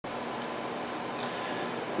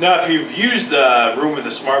Now, if you've used Room with a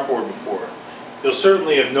Smartboard before, you'll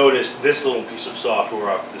certainly have noticed this little piece of software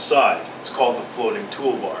off to the side. It's called the floating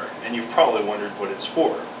toolbar, and you've probably wondered what it's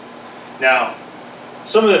for. Now,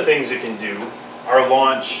 some of the things it can do are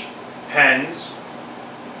launch pens,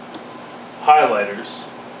 highlighters,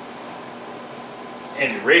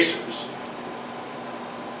 and erasers,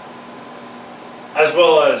 as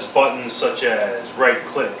well as buttons such as right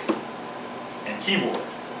click and keyboard.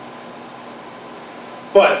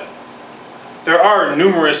 But there are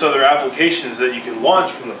numerous other applications that you can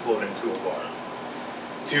launch from the floating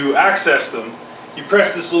toolbar. To access them, you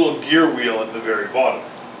press this little gear wheel at the very bottom,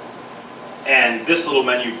 and this little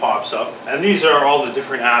menu pops up, and these are all the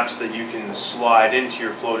different apps that you can slide into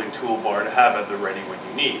your floating toolbar to have at the ready when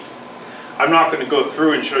you need. I'm not going to go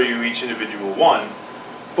through and show you each individual one,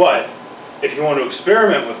 but if you want to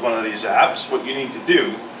experiment with one of these apps, what you need to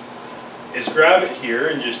do is grab it here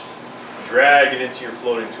and just drag it into your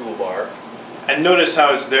floating toolbar, and notice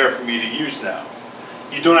how it's there for me to use now.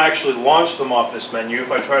 You don't actually launch them off this menu.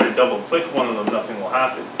 If I try to double click one of them, nothing will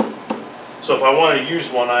happen. So if I want to use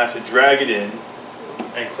one, I have to drag it in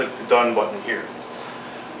and click the done button here.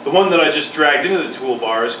 The one that I just dragged into the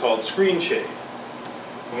toolbar is called Screen Shade.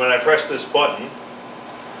 And when I press this button,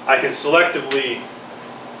 I can selectively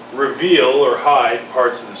reveal or hide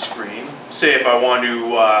parts of the screen. Say if I want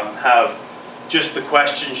to have just the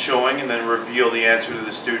question showing and then reveal the answer to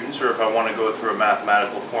the students, or if I want to go through a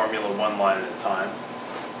mathematical formula one line at a time.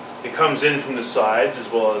 It comes in from the sides as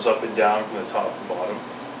well as up and down from the top and bottom.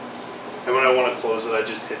 And when I want to close it, I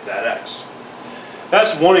just hit that X.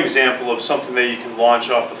 That's one example of something that you can launch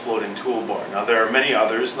off the floating toolbar. Now there are many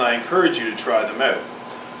others, and I encourage you to try them out.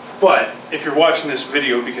 But if you're watching this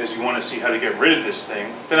video because you want to see how to get rid of this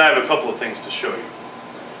thing, then I have a couple of things to show you.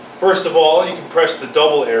 First of all, you can press the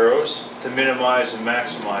double arrows to minimize and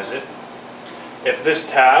maximize it. If this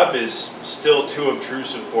tab is still too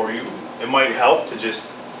obtrusive for you, it might help to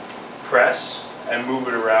just press and move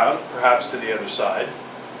it around, perhaps to the other side.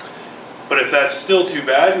 But if that's still too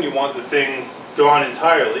bad and you want the thing gone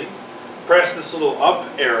entirely, press this little up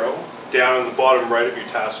arrow down in the bottom right of your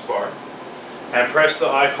taskbar, and press the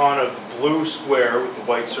icon of the blue square with the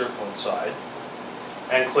white circle inside,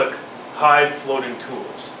 and click Hide Floating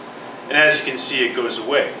Tools. And as you can see, it goes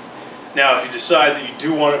away. Now if you decide that you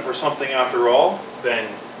do want it for something after all,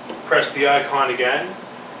 then press the icon again,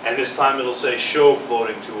 and this time it'll say Show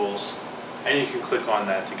Floating Tools, and you can click on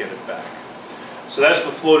that to get it back. So that's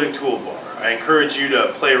the floating toolbar. I encourage you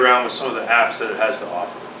to play around with some of the apps that it has to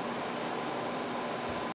offer.